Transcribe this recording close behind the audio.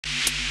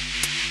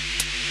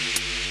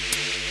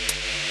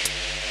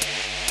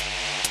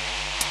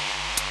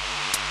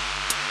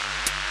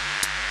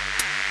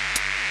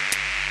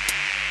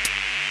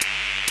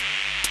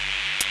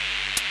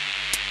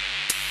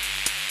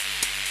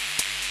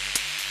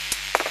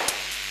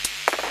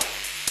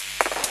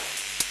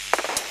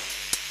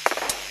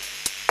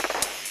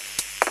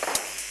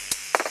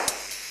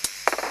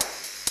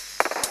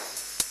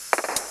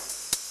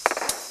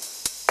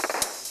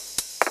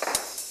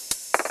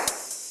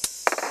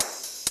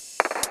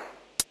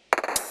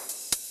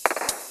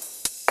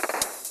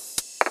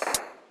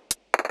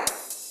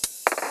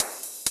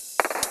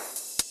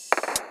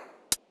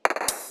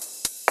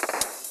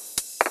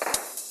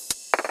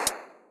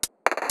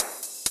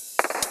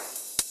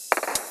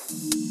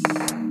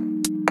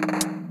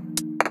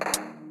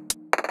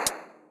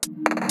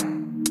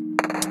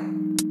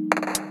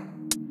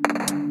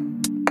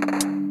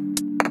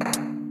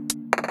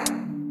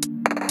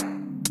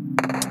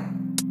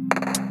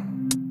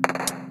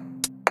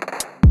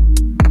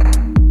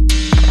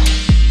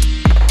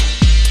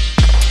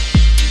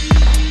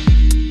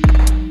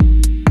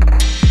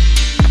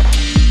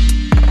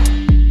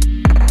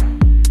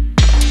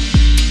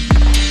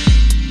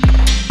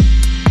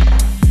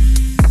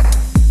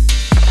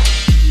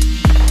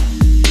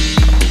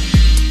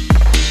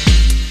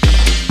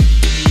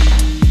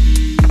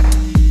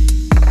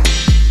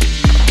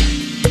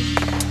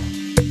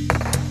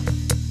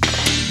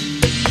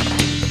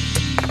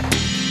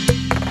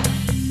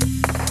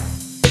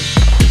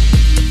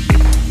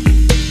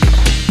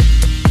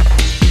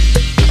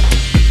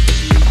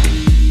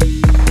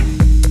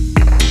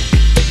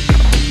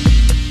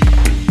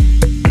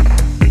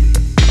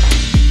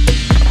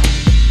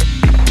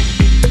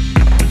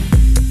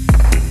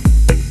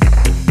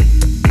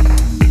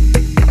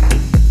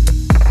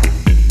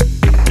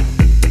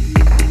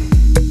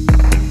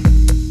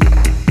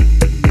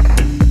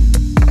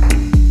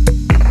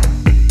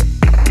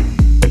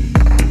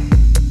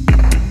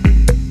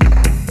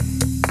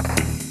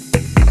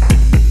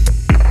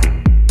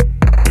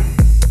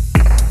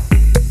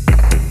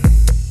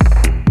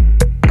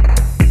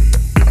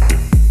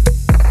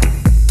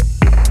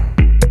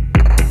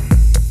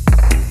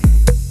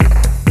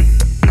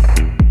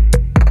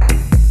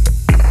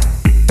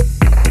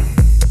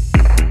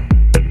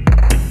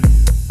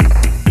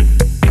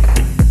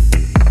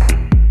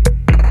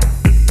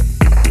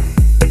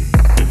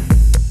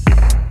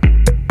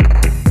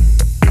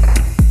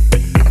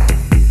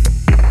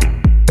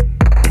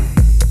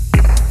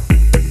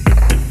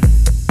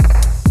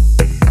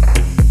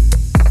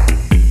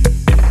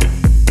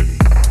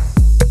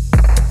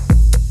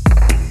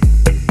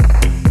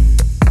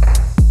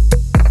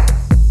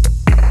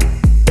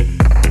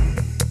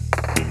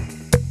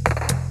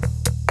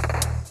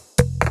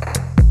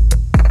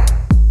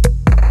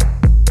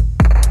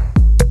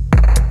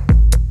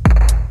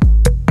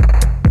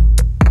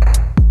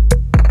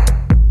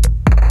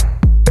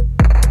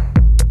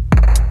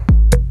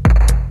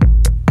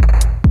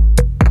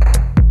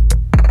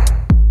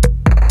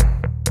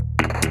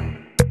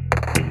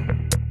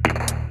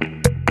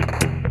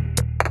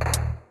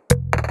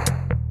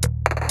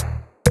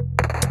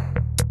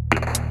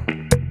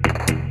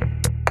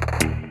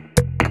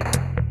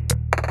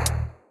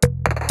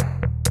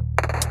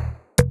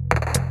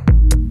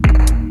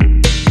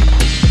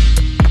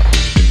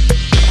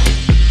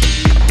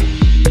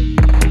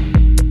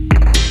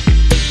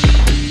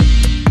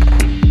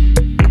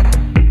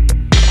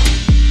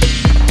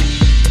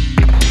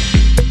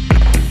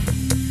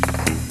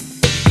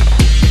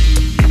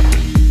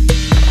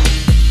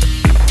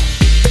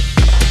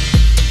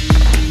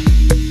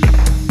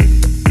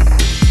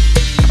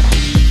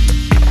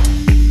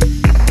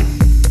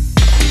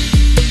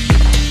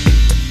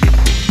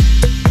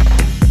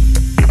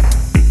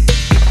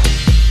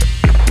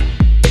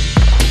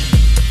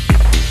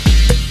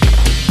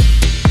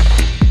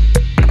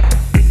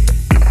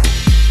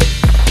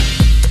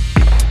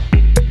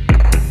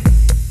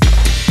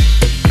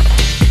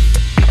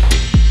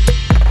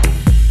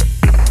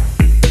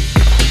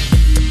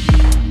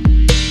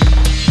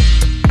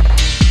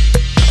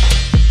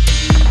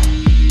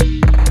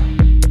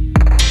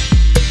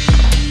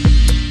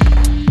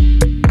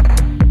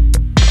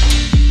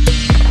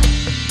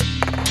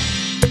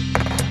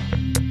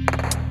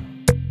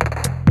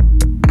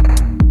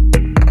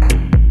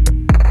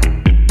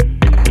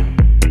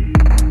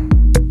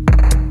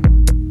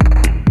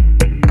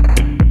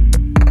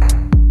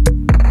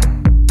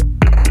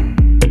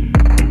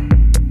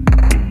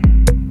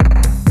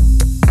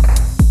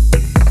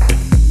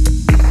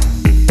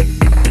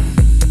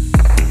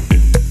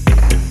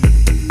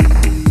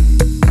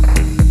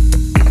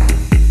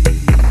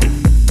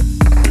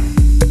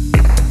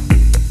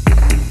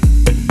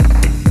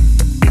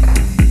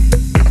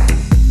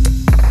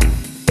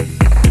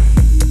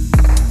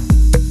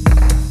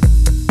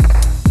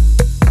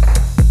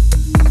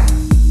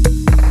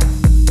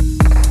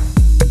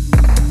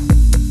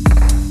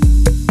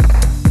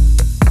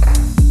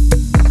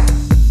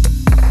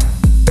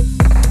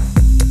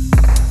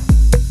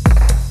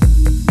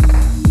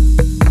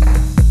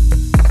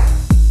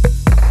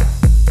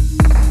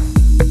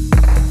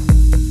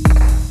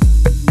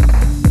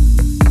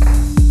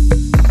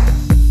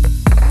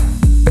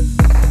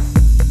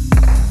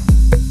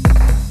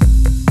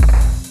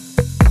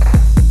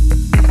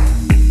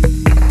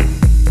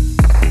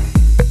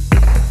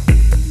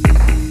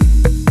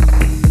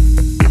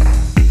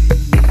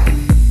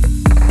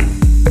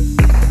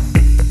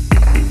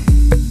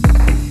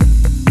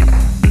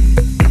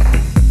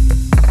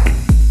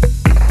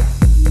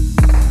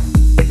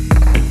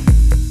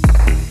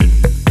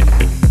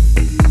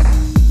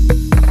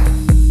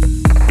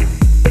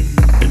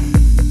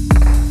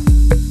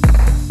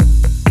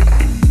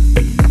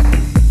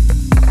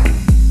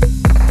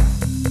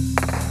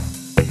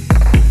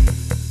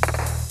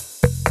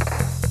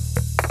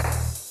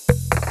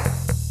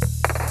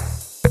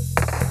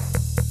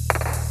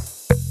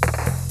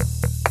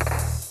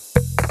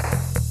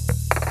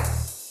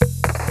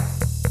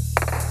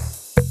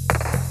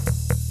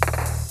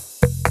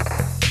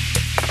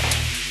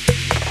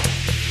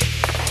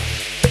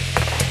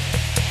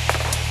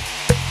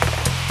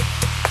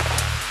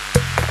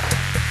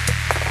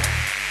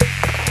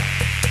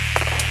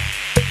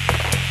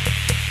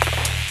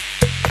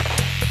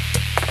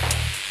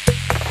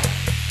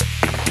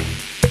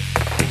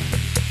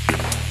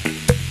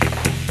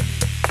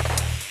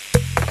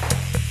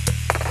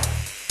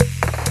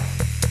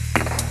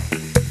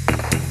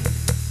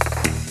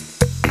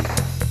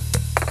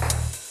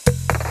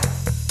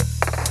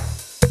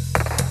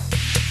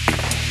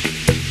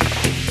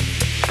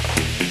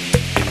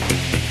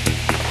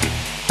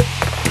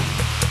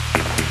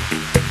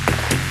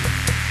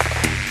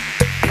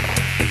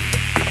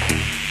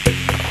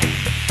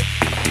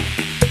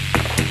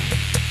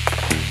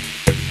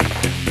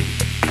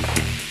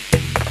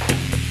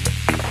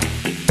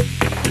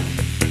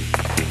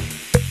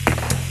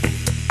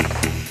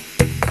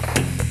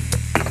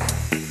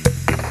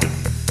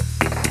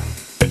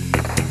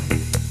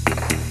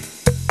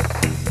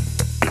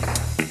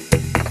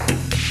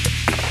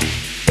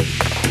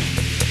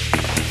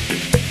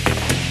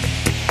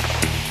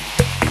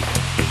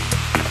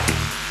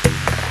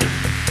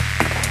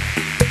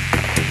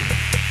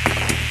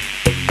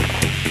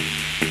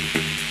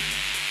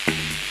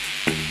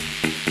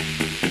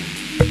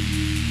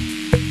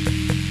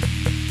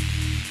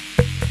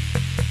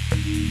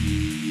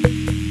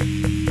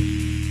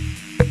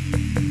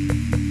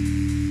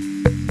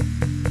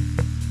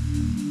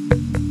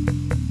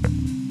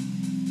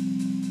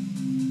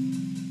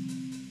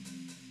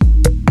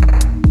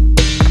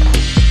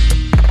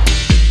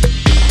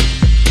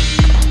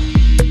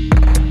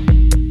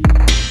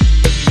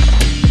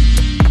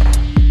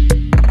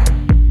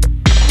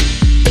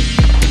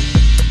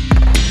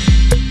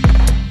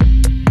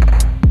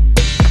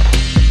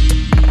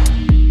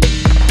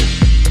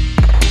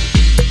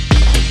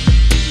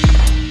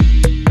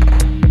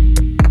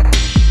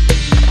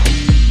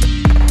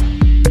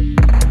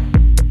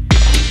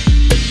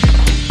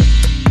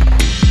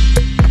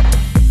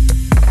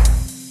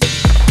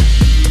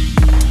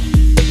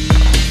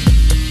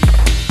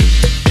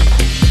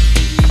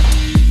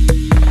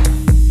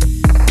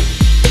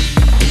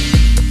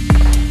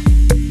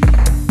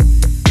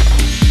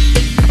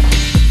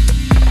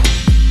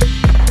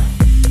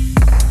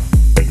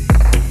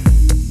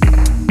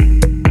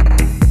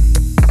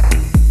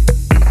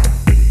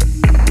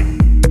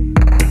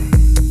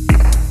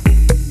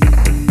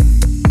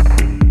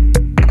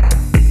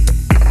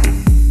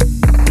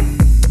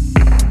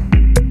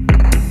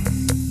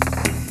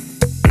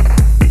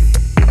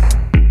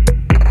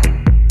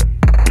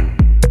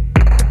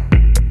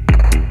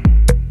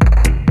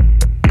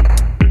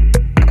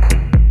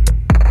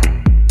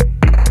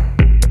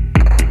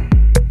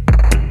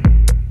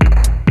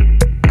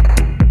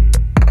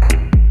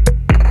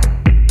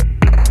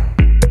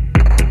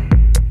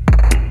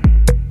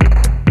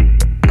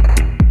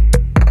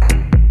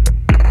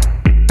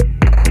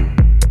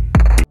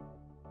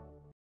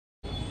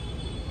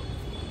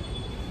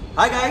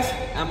Hi guys,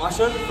 I'm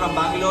Ashar from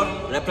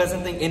Bangalore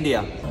representing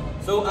India.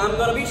 So I'm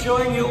going to be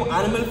showing you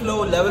Animal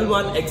Flow Level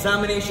 1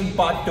 Examination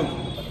Part 2.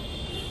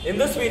 In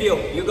this video,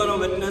 you're going to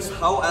witness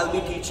how I'll be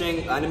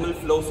teaching Animal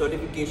Flow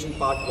Certification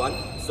Part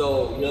 1.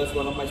 So here's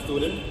one of my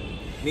students,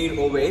 Mir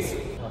always.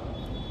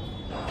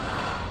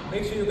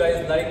 Make sure you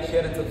guys like,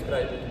 share and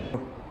subscribe.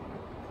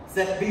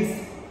 Set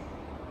please.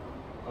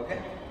 Okay?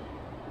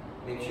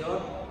 Make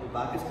sure the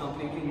back is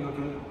completely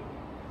neutral.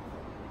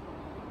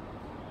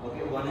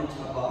 Okay, 1 inch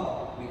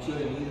above. Make sure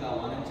your knees are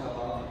 1 inch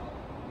above.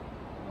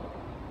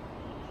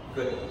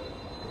 Good.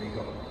 Here we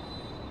go.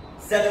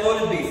 Set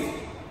loaded beast.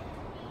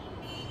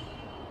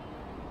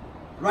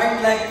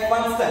 Right leg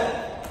front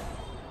step.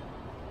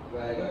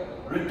 Very good.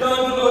 Return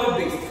to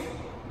loaded beast.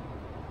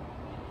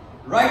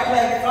 Right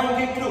leg front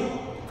kick through.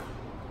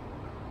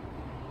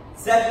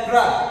 Set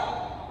grab.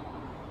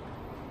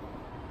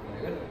 Very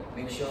good.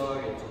 Make sure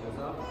your chin is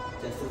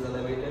up, chest is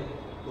elevated,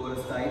 core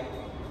is tight.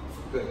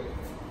 Good.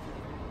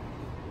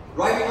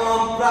 Right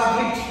arm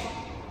crab reach.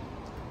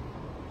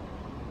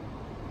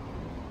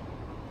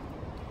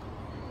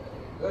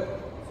 Good.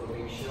 So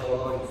make sure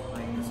your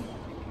spine is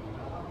completely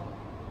up.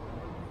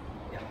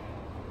 Yeah.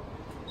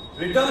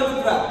 Return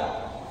to crab.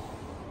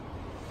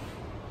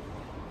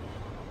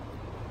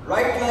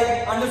 Right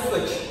leg under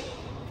switch.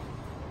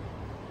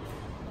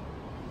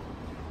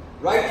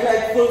 Right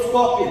leg full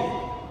scorpion.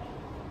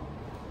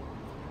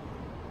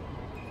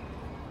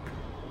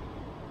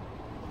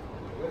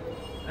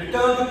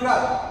 Return to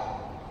crab.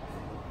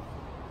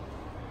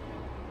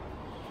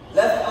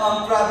 Left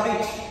arm crab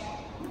reach.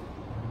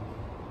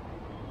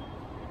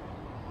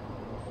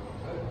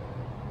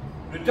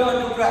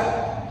 Return to crab.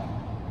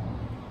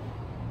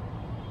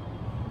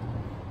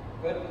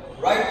 Good.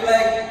 Right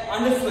leg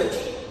under switch.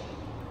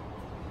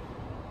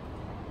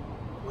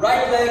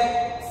 Right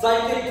leg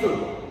side kick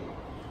through.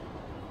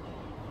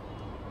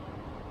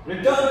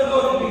 Return to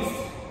loaded beast.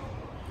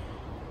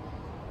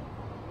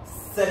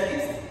 Set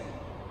beast.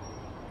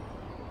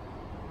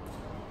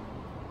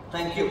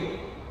 Thank you.